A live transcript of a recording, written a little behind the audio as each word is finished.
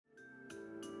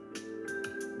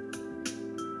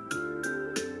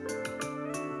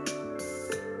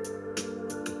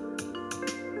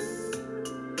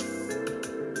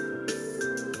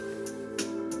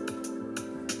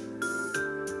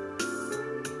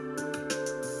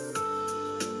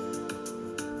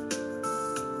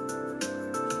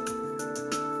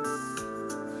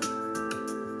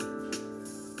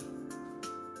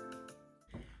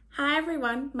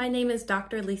everyone, my name is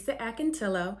Dr. Lisa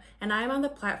Akintilo, and I am on the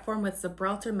platform with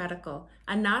Gibraltar Medical,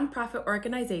 a nonprofit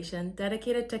organization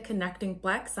dedicated to connecting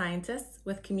Black scientists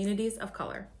with communities of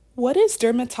color. What is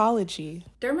dermatology?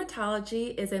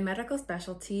 Dermatology is a medical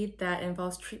specialty that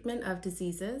involves treatment of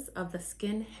diseases of the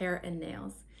skin, hair, and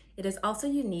nails. It is also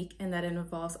unique in that it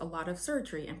involves a lot of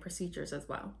surgery and procedures as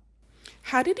well.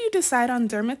 How did you decide on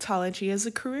dermatology as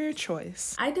a career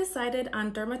choice? I decided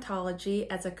on dermatology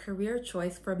as a career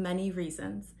choice for many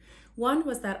reasons. One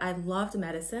was that I loved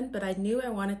medicine, but I knew I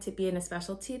wanted to be in a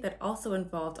specialty that also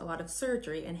involved a lot of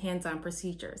surgery and hands-on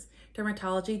procedures.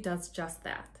 Dermatology does just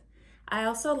that. I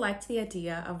also liked the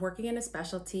idea of working in a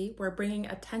specialty where bringing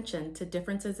attention to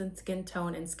differences in skin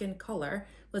tone and skin color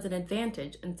was an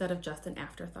advantage instead of just an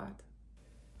afterthought.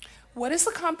 What is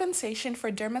the compensation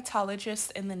for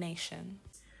dermatologists in the nation?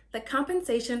 The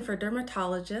compensation for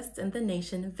dermatologists in the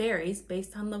nation varies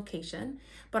based on location,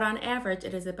 but on average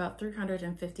it is about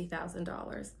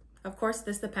 $350,000. Of course,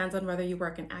 this depends on whether you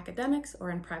work in academics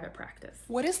or in private practice.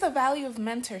 What is the value of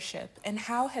mentorship and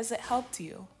how has it helped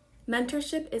you?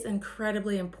 Mentorship is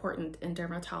incredibly important in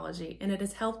dermatology, and it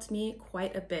has helped me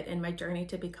quite a bit in my journey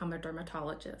to become a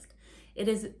dermatologist. It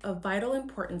is of vital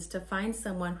importance to find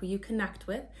someone who you connect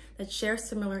with that shares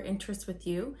similar interests with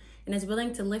you and is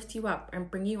willing to lift you up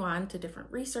and bring you on to different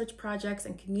research projects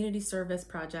and community service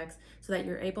projects so that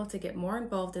you're able to get more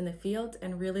involved in the field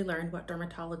and really learn what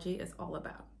dermatology is all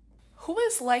about. Who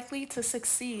is likely to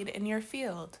succeed in your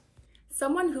field?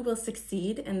 Someone who will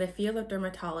succeed in the field of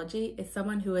dermatology is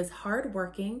someone who is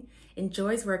hardworking,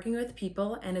 enjoys working with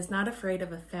people, and is not afraid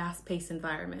of a fast-paced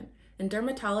environment. In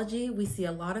dermatology, we see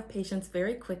a lot of patients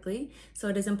very quickly, so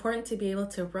it is important to be able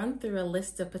to run through a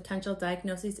list of potential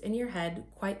diagnoses in your head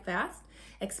quite fast,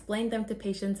 explain them to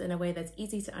patients in a way that's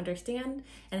easy to understand,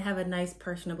 and have a nice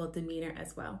personable demeanor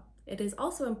as well. It is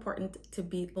also important to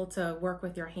be able to work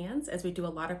with your hands, as we do a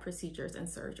lot of procedures and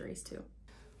surgeries too.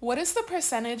 What is the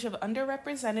percentage of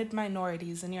underrepresented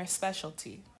minorities in your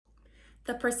specialty?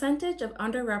 The percentage of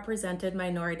underrepresented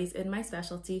minorities in my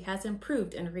specialty has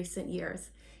improved in recent years.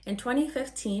 In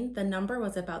 2015, the number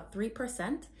was about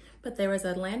 3%, but there was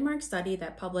a landmark study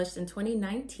that published in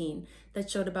 2019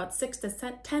 that showed about 6 to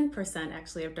 10%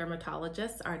 actually of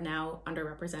dermatologists are now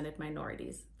underrepresented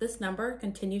minorities. This number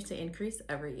continues to increase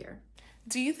every year.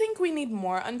 Do you think we need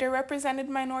more underrepresented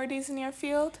minorities in your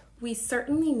field? We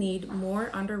certainly need more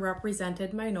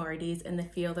underrepresented minorities in the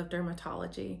field of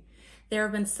dermatology. There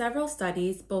have been several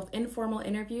studies, both informal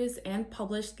interviews and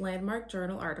published landmark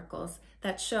journal articles,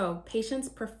 that show patients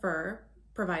prefer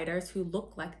providers who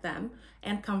look like them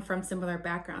and come from similar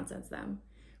backgrounds as them.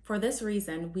 For this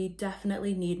reason, we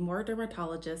definitely need more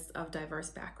dermatologists of diverse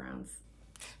backgrounds.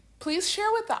 Please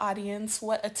share with the audience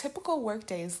what a typical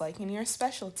workday is like in your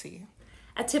specialty.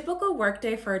 A typical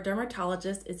workday for a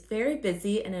dermatologist is very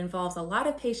busy and involves a lot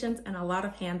of patients and a lot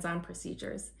of hands-on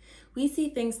procedures. We see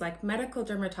things like medical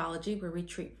dermatology, where we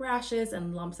treat rashes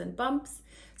and lumps and bumps,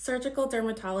 surgical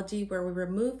dermatology, where we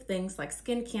remove things like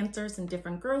skin cancers and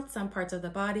different growths on parts of the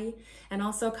body, and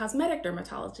also cosmetic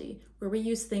dermatology, where we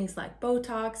use things like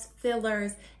Botox,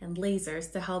 fillers, and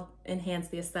lasers to help enhance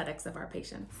the aesthetics of our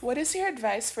patients. What is your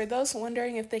advice for those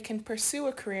wondering if they can pursue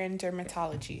a career in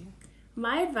dermatology?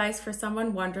 My advice for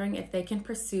someone wondering if they can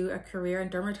pursue a career in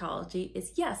dermatology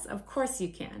is yes, of course you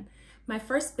can. My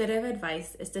first bit of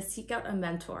advice is to seek out a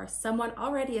mentor, someone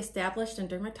already established in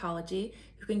dermatology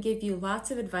who can give you lots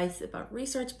of advice about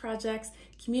research projects,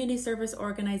 community service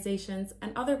organizations,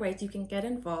 and other ways you can get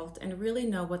involved and really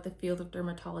know what the field of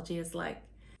dermatology is like.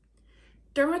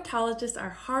 Dermatologists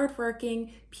are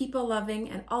hardworking, people-loving,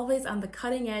 and always on the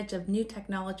cutting edge of new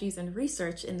technologies and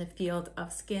research in the field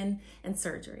of skin and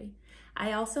surgery.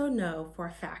 I also know for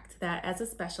a fact that as a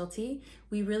specialty,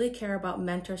 we really care about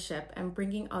mentorship and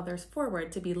bringing others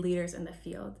forward to be leaders in the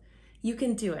field. You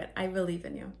can do it. I believe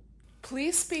in you.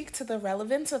 Please speak to the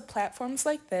relevance of platforms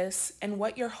like this and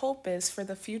what your hope is for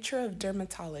the future of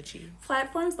dermatology.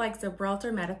 Platforms like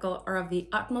Gibraltar Medical are of the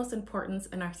utmost importance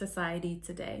in our society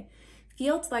today.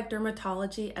 Fields like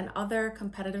dermatology and other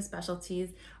competitive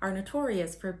specialties are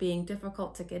notorious for being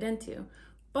difficult to get into,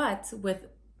 but with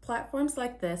platforms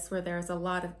like this, where there is a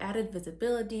lot of added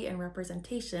visibility and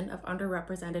representation of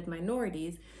underrepresented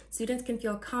minorities, students can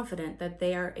feel confident that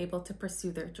they are able to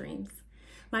pursue their dreams.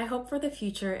 My hope for the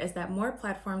future is that more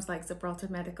platforms like Gibraltar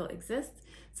Medical exist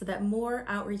so that more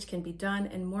outreach can be done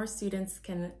and more students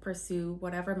can pursue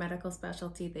whatever medical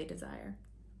specialty they desire.